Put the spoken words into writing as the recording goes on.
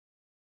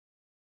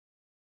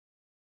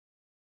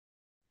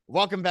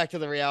Welcome back to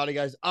the reality,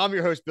 guys. I'm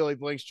your host, Billy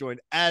Blinks, joined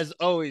as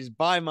always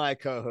by my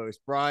co-host,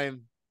 Brian.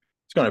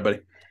 What's going on, buddy?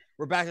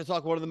 We're back to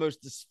talk one of the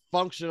most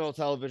dysfunctional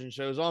television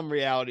shows on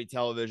reality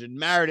television,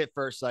 Married at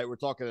First Sight. We're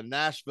talking the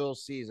Nashville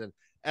season,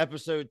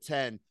 episode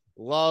 10.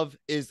 Love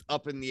is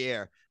up in the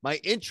air. My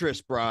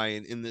interest,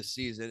 Brian, in this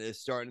season is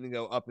starting to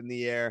go up in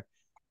the air,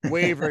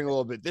 wavering a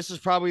little bit. This is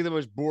probably the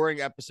most boring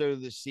episode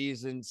of the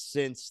season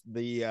since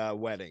the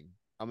wedding.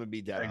 I'm going to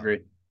be dead I on. agree.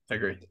 I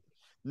agree.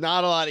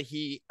 Not a lot of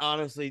heat.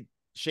 Honestly,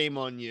 shame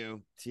on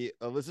you.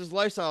 This is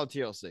lifestyle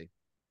TLC.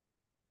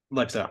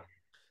 Lifestyle.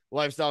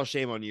 Lifestyle,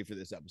 shame on you for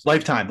this episode.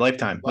 Lifetime.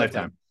 This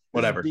is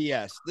Whatever.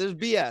 BS. This is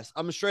BS.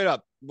 I'm straight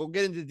up. We'll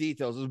get into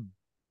details. This is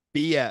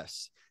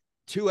BS.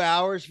 2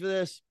 hours for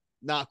this,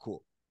 not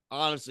cool.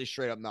 Honestly,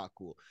 straight up not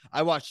cool.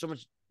 I watched so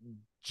much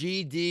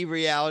GD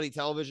reality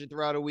television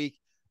throughout a week.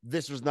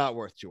 This was not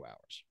worth 2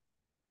 hours.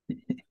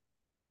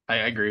 I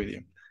agree with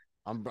you.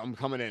 I'm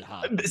coming in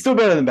hot. Still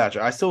better than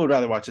Bachelor. I still would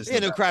rather watch this. Yeah,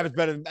 no crap. It's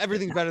better.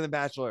 Everything's better than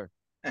Bachelor.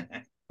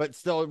 But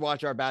still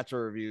watch our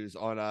Bachelor reviews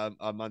on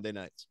Monday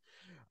nights.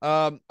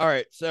 All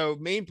right. So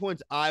main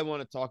points I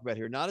want to talk about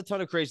here. Not a ton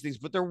of crazy things,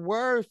 but there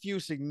were a few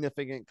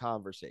significant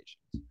conversations.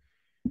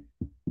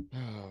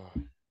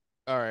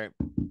 All right.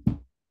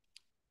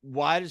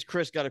 Why does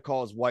Chris got to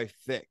call his wife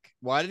thick?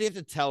 Why did he have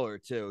to tell her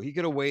too? He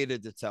could have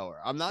waited to tell her.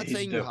 I'm not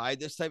saying you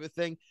hide this type of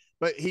thing,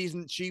 but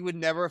she would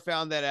never have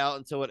found that out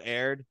until it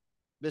aired.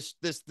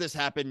 This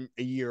happened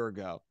a year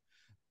ago.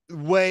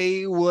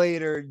 Way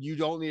later, you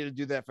don't need to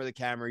do that for the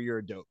camera. You're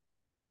a dope.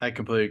 I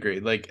completely agree.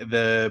 Like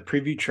the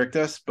preview tricked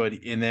us,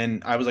 and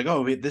then I was like,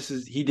 oh, wait,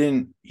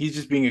 he's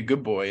just being a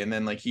good boy. And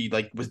then he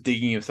was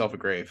digging himself a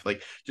grave,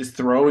 like just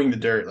throwing the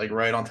dirt like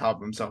right on top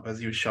of himself as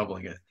he was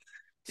shoveling it.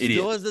 Idiot.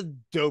 Still has the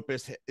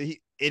dopest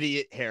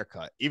idiot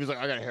haircut. He was like,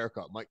 I got a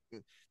haircut. I'm like,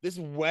 this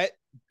wet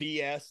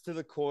BS to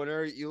the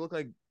corner. You look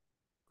like,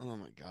 oh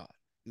my God.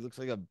 He looks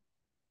like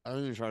I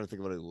don't even try to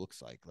think of what it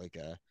looks like.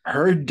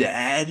 Her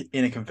dad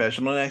in a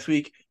confessional next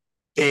week,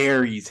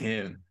 Airris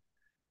him.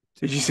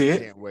 Did you see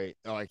it? I can't wait.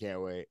 Oh, I can't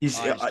wait. I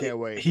just can't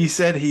wait. He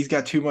said he's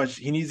got too much.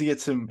 He needs to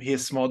get some. He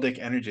has small dick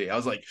energy. I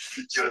was like,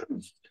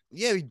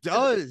 yeah, he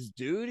does,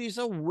 dude. He's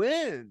a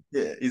win.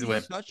 Yeah, he's a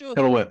win. Such a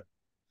total whip.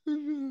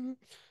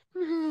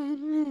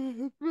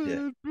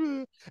 Yeah.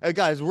 Hey,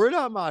 guys, we're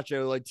not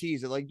macho like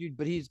tease it, like, dude,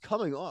 but he's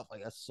coming off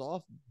like a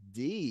soft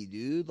D,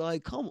 dude.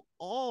 Like, come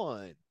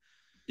on.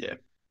 Yeah.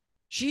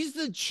 She's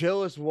the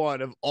chillest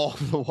one of all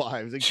the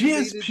wives. Like,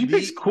 she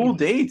picks cool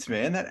dates,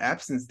 man. That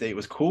absence date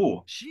was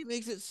cool. She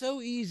makes it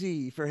so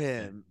easy for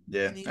him.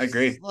 Yeah, I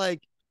agree.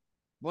 Like,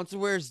 wants to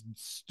wear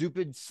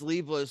stupid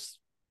sleeveless,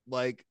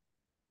 like,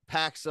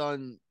 packs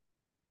on,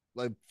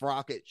 like,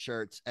 frocket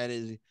shirts and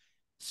his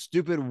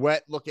stupid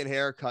wet looking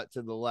haircut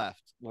to the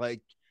left.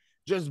 Like,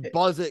 just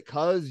buzz it,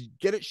 cuz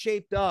get it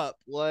shaped up.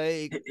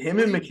 Like, him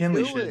and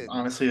McKinley should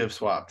honestly have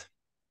swapped.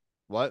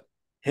 What?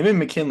 Him and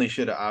McKinley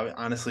should have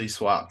honestly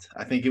swapped.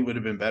 I think it would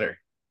have been better.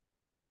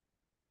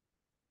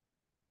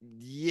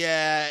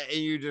 Yeah, and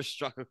you just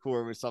struck a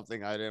chord with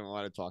something I didn't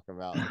want to talk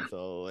about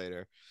until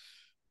later.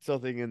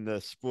 Something in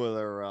the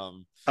spoiler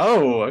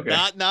Oh, okay.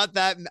 Not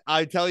that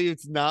I tell you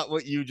it's not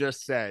what you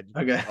just said.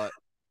 Okay. But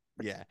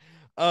yeah.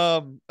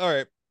 All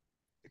right.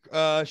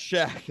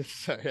 Shaq.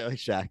 Sorry, I like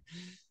Shaq.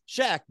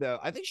 Shaq, though,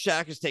 I think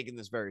Shaq is taking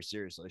this very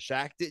seriously.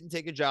 Shaq didn't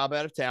take a job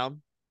out of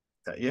town.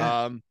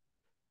 Yeah.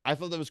 I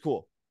thought that was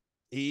cool.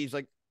 He's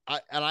like, I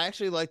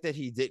actually like that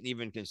he didn't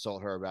even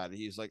consult her about it.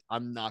 He's like,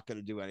 I'm not going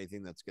to do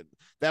anything that's good.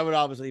 That would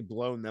obviously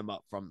blown them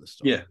up from the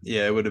start.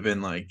 Yeah, it would have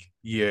been like,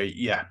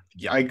 yeah.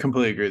 I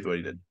completely agree with what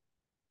he did.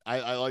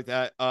 I like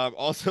that.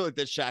 Also, like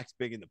that Shaq's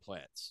big into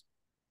plants.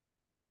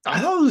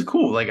 I thought it was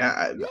cool. Like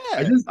I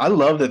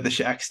love that the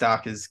Shaq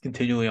stock is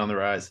continually on the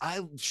rise.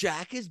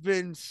 Shaq has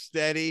been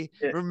steady.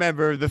 Yeah.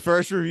 Remember the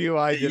first review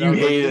I did? You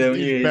hated him.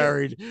 He's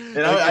buried. And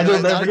I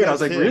don't never forget. I was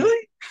like,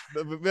 really?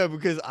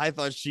 Because I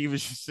thought she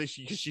was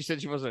she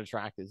said she wasn't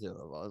attracted to him.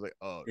 I was like,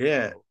 oh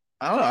yeah. No.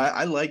 I don't know.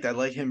 I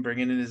like him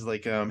bringing in his his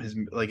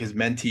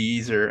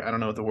mentees, or I don't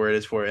know what the word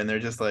is for it, and they're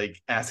just like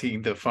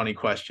asking the funny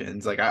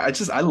questions. Like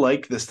I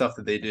like the stuff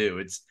that they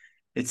do.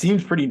 It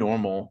seems pretty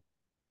normal.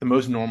 The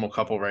most normal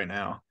couple right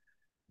now.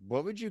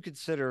 What would you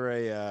consider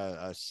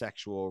a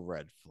sexual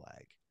red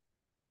flag?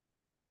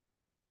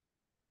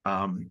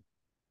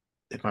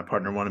 If my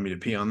partner wanted me to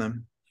pee on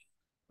them.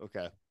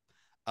 Okay.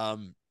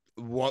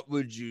 What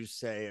would you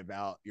say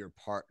about your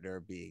partner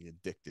being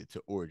addicted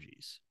to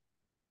orgies?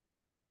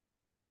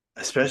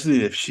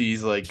 Especially if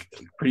she's like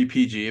pretty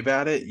PG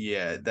about it.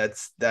 Yeah,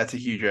 that's a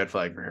huge red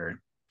flag for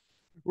her.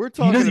 We're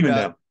talking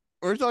about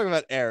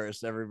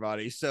Airris,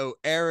 everybody. So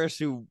Airris,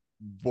 who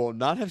will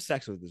not have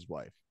sex with his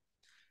wife,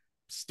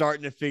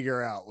 starting to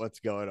figure out what's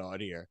going on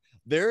here.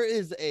 There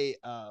is a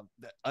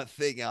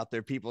thing out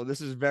there, people.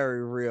 This is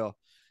very real.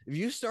 If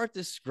you start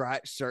to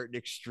scratch certain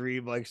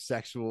extreme like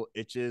sexual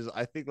itches,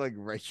 I think like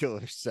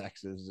regular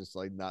sex is just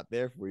like not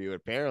there for you.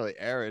 Apparently,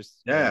 Airris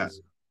has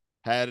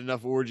had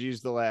enough orgies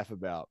to laugh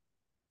about.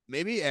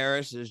 Maybe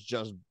Airris is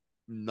just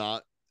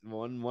not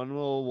one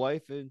little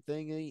wife and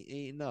thing ain't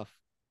enough.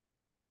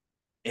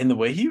 And the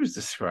way he was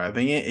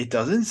describing it, it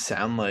doesn't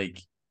sound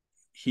like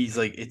he's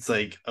like it's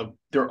like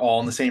they're all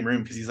in the same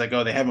room because he's like,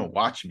 oh, they haven't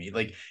watched me.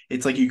 Like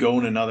it's like you go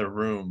in another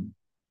room.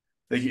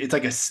 Like it's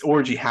like a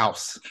orgy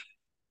house.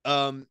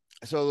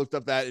 So I looked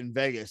up that in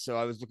Vegas. So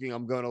I was looking.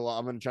 I'm going to.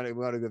 I'm going to try to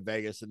go to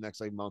Vegas the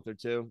next like month or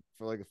two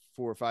for like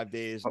 4 or 5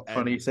 days. How funny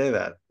And you say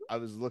that. I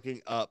was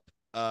looking up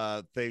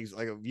things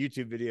like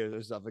YouTube videos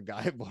and stuff. A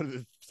guy, one of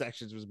the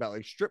sections was about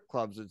like strip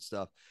clubs and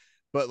stuff,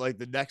 but like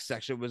the next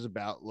section was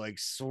about like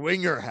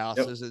swinger Yep.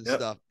 houses and Yep.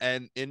 stuff.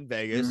 And in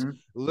Vegas, Mm-hmm.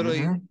 literally,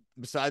 Mm-hmm.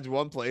 besides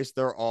one place,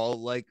 they're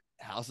all like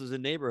houses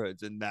and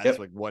neighborhoods, and that's Yep.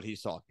 like what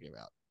he's talking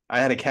about. I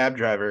had a cab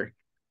driver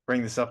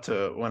bring this up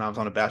to when I was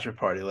on a bachelor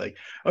party. Like,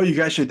 oh, you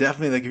guys should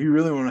definitely like if you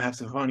really want to have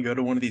some fun, go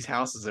to one of these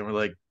houses. And we're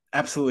like,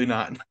 absolutely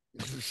not.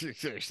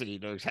 Seriously, you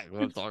know exactly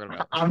what I'm talking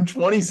about. I'm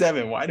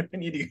 27. Why do I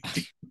need to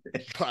do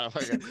this? God,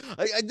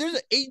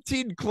 there's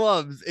 18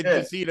 clubs in Yeah.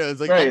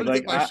 casinos. Like I'm Right. gonna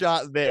take Like my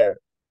shot there.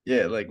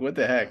 yeah, like what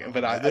the heck?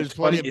 But There's it's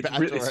plenty funny. of It's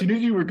really, as bachelor. soon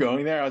as you were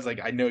going there, I was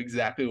like, I know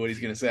exactly what he's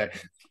gonna say.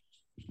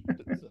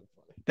 So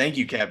Thank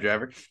you, cab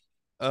driver.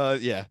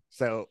 yeah.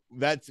 So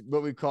that's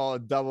what we call a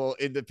double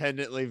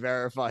independently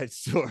verified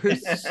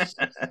source.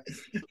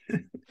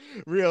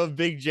 Real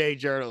big J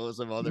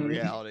journalism on the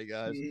reality,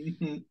 guys.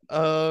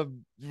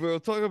 We'll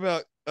talk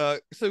about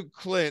so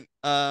Clint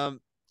had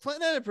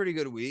a pretty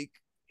good week.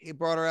 He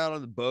brought her out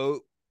on the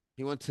boat.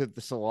 He went to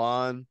the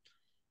salon.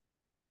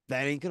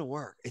 That ain't gonna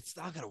work. It's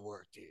not gonna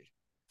work, dude.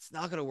 It's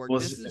not gonna work. Well,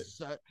 This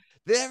is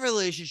their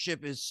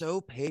relationship is so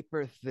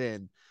paper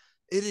thin.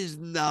 It is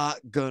not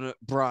gonna,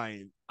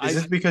 Brian. is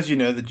this because you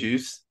know the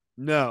juice?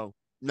 No,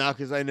 not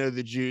because I know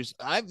the juice.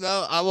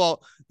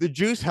 Well, the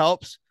juice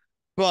helps,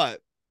 but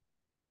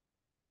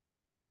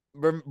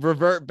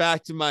revert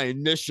back to my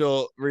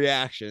initial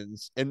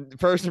reactions. And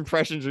first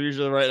impressions are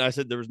usually right. And I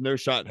said there was no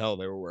shot in hell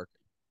they were working.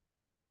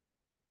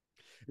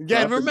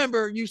 Again,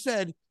 remember, you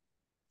said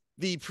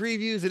the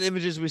previews and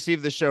images we see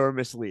of the show are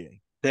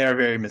misleading. They are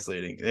very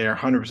misleading. They are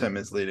 100%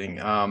 misleading.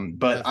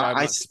 But That's why I'm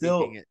I not still,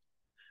 speaking it.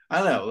 I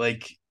don't know.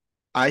 Like,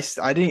 I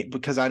didn't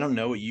because I don't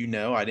know what you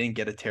know. I didn't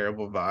get a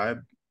terrible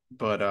vibe,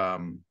 but I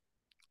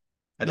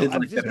No, did I'm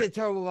like just that. getting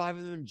terrible vibe of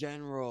him in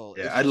general.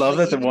 Yeah, It's I just love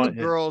like that the even the one.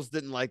 Yeah, girls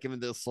didn't like him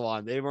in the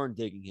salon. They weren't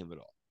digging him at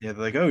all. yeah,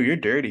 they're like, oh, you're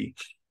dirty.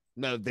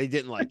 No, they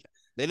didn't like him.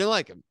 They didn't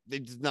like him. They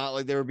did not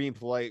like they were being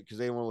polite because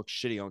they didn't want to look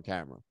shitty on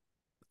camera.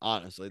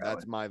 Honestly, Really?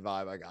 that's my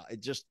vibe I got.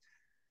 It just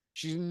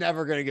she's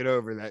never gonna get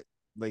over that.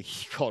 Like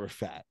he called her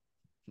fat.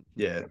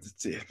 Yeah,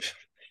 yeah,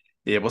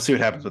 yeah. We'll see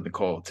what happens with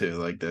Nicole too.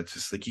 Like that's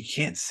just like you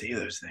can't say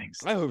those things.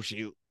 I hope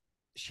he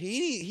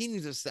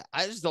needs to.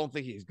 I just don't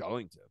think he's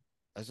going to.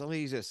 I just don't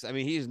think he's just. I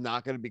mean, he's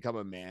not going to become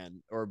a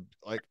man or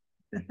like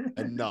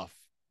enough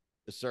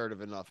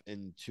assertive enough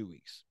in 2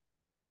 weeks.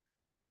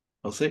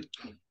 We'll see.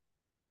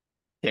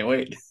 Can't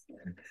wait.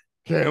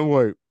 Can't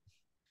wait.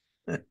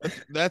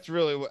 That's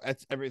really what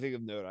that's everything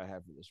of note I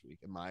have for this week.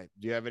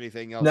 Do you have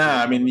anything else you Nah, want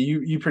I to mean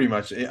cover? you pretty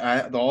much.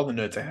 All the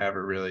notes I have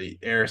are really.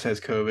 Airris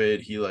has COVID.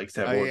 He likes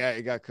to have Oh more. yeah,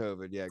 he got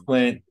COVID. Yeah,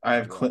 Clint, I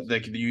have Clint.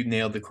 congrats. Like you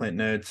nailed the Clint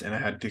notes, and I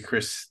had the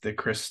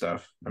Chris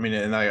stuff. I mean,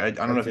 and I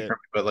don't know That's if you it. remember,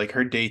 but like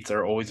her dates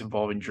are always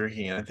involving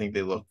drinking, and I think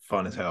they look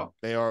fun as hell.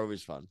 They are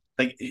always fun.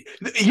 Like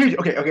here's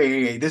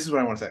okay. This is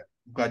what I want to say.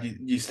 I'm glad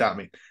you stopped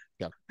me.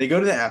 Yeah, They go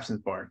to the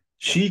absinthe bar. yeah,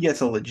 She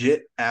gets a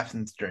legit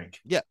absinthe drink.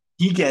 yeah.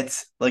 He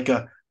gets like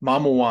a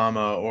Mama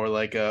Wama or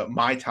like a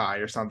Mai Tai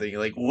or something.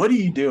 Like, what are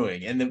you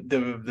doing? And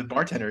the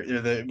bartender or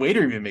the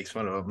waiter even makes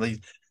fun of him.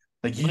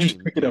 Like you just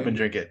Brian, pick it up and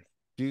drink it.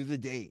 do the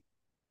date.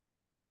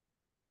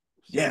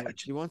 Yeah,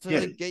 She wants to yeah.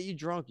 like get you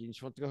drunk. You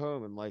just want to go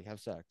home and like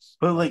have sex.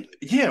 But Like like,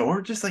 yeah,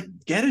 or just like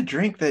get a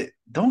drink that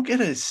don't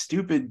get a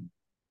stupid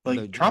no, like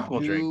just tropical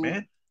drink, do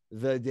man.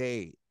 the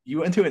date. You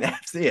went to an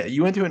yeah,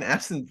 you went to an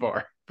absinthe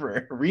bar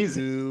for a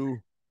reason. Do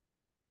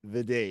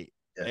the date.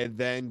 Yeah, And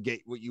then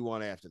get what you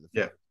want after the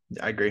yeah, fact.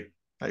 I agree.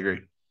 I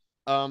agree.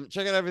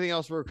 Check out everything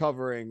else we're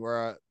covering.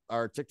 We're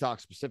our TikTok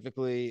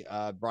specifically.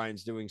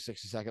 Brian's doing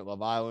 60-second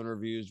Love Island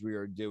reviews. We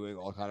are doing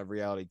all kind of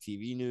reality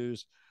TV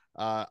news.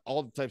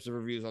 All the types of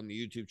reviews on the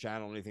YouTube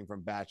channel, anything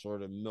from Bachelor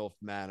to MILF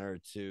Manor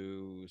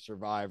to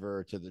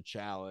Survivor to The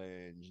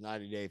Challenge,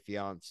 90 Day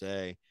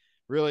Fiance,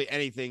 really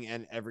anything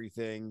and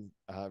everything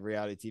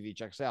reality TV.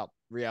 Check us out.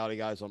 Reality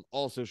Guys on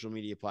all social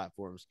media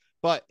platforms.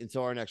 But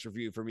until our next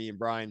review for me and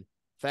Brian,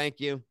 thank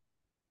you.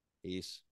 Peace.